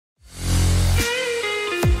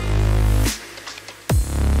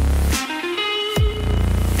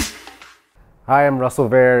Hi, I'm Russell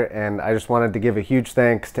Vare, and I just wanted to give a huge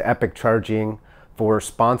thanks to Epic Charing for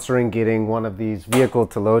sponsoring getting one of these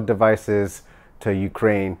vehicle-to-load devices to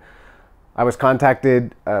Ukraine. I was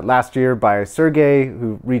contacted last year by Sergey,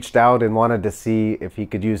 who reached out and wanted to see if he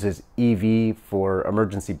could use his EV for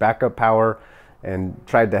emergency backup power and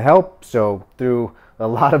tried to help. So through a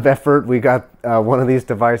lot of effort, we got one of these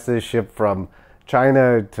devices shipped from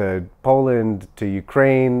China to Poland to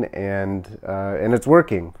Ukraine, and it's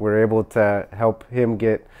working. We're able to help him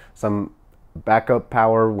get some backup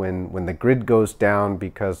power when the grid goes down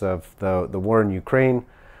because of the war in Ukraine.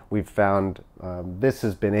 We've found this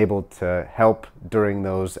has been able to help during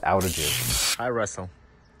those outages. Hi Russell.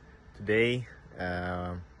 Today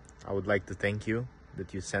I would like to thank you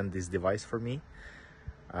that you sent this device for me.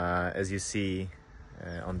 As you see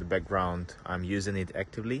on the background, I'm using it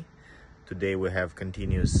actively. Today we have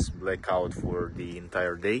continuous blackout for the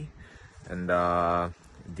entire day, and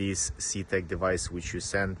this C-Tech device which you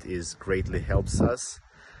sent is greatly helps us.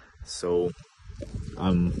 So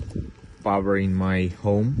I'm powering my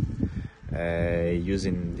home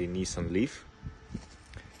using the Nissan LEAF.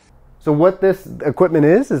 So what this equipment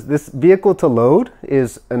is this vehicle to load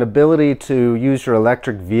is an ability to use your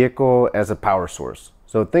electric vehicle as a power source.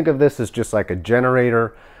 So think of this as just like a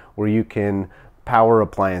generator where you can power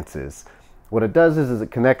appliances. What it does is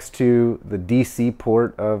it connects to the DC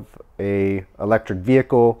port of a electric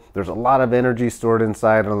vehicle. There's a lot of energy stored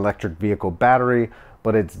inside an electric vehicle battery,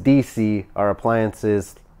 but it's DC. Our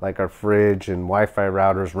appliances like our fridge and Wi-Fi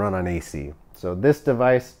routers run on AC. So this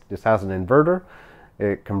device just has an inverter.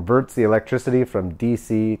 It converts the electricity from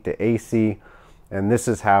DC to AC, and this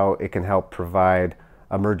is how it can help provide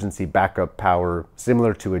emergency backup power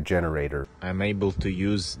similar to a generator. I'm able to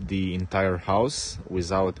use the entire house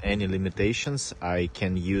without any limitations. I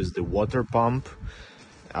can use the water pump,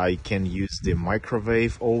 I can use the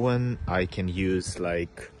microwave oven, I can use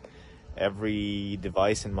like every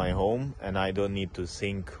device in my home, and I don't need to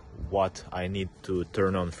think what I need to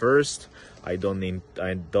turn on first. I don't need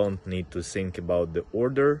to think about the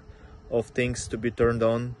order of things to be turned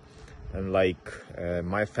on. And like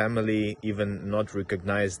my family even not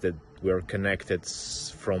recognize that we are connected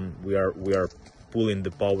from we are pulling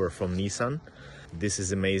the power from Nissan. This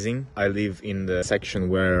is amazing. I live in the section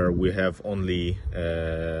where we have only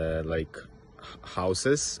like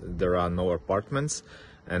houses. There are no apartments,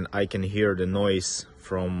 and I can hear the noise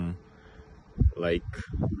from like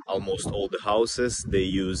almost all the houses. They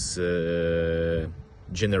use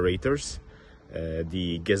generators.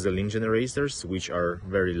 The gasoline generators, which are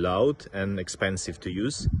very loud and expensive to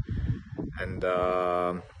use, and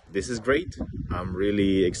this is great. I'm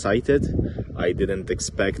really excited. I didn't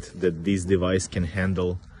expect that this device can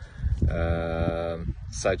handle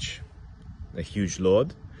such a huge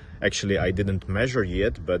load. Actually, I didn't measure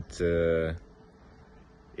yet, but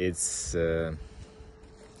it's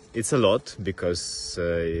a lot, because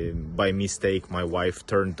by mistake my wife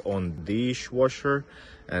turned on the dishwasher,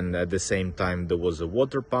 and at the same time there was a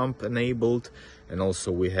water pump enabled, and also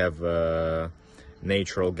we have a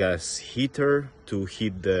natural gas heater to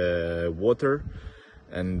heat the water,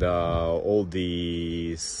 and all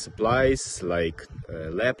the supplies like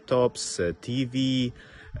laptops, TV,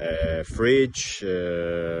 fridge,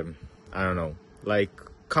 I don't know, like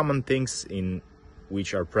common things in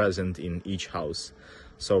which are present in each house.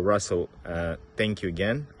 So Russell, thank you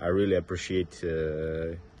again. I really appreciate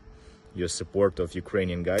your support of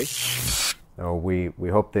Ukrainian guys. We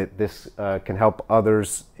hope that this can help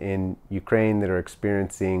others in Ukraine that are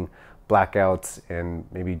experiencing blackouts, and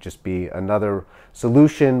maybe just be another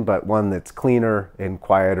solution, but one that's cleaner and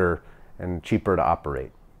quieter and cheaper to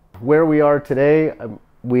operate. Where we are today,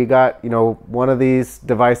 we got one of these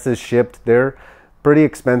devices shipped. They're pretty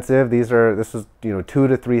expensive. This is $2,000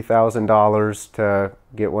 to $3,000 to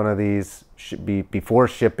get one of these before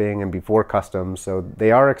shipping and before customs. So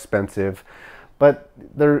they are expensive, but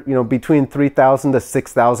they're between 3,000 to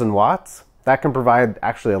 6,000 watts. That can provide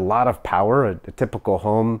actually a lot of power. A typical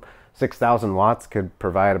home, 6,000 watts could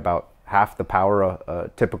provide about half the power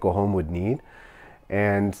a typical home would need.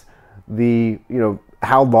 And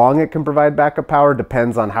how long it can provide backup power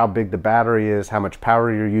depends on how big the battery is, how much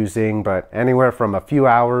power you're using, but anywhere from a few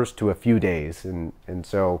hours to a few days. And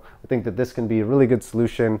so I think that this can be a really good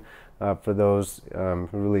solution for those who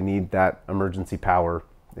really need that emergency power.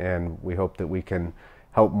 And we hope that we can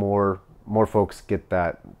help more folks get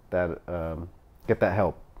that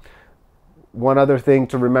help. One other thing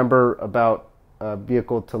to remember about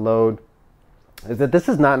vehicle to load is that this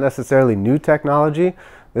is not necessarily new technology.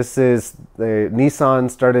 Nissan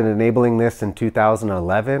started enabling this in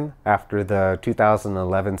 2011 after the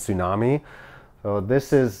 2011 tsunami. So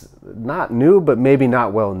this is not new, but maybe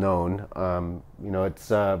not well known.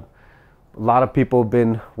 It's a lot of people have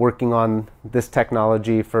been working on this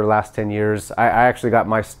technology for the last 10 years. I actually got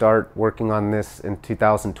my start working on this in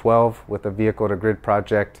 2012 with a vehicle to grid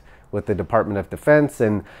project with the Department of Defense,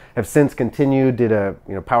 and have since continued, did a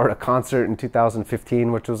power to concert in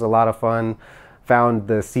 2015, which was a lot of fun. Found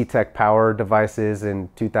the C-Tech power devices in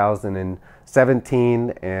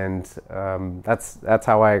 2017, and that's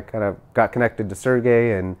how I kind of got connected to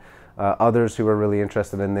Sergey and others who were really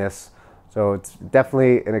interested in this. So it's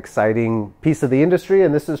definitely an exciting piece of the industry,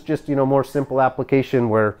 and this is just more simple application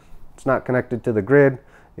where it's not connected to the grid.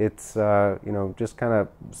 It's just kind of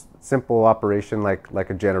simple operation like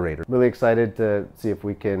a generator. Really excited to see if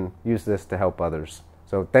we can use this to help others.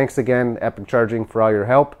 So thanks again, Epic Charing, for all your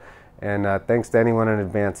help. And thanks to anyone in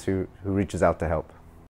advance who reaches out to help.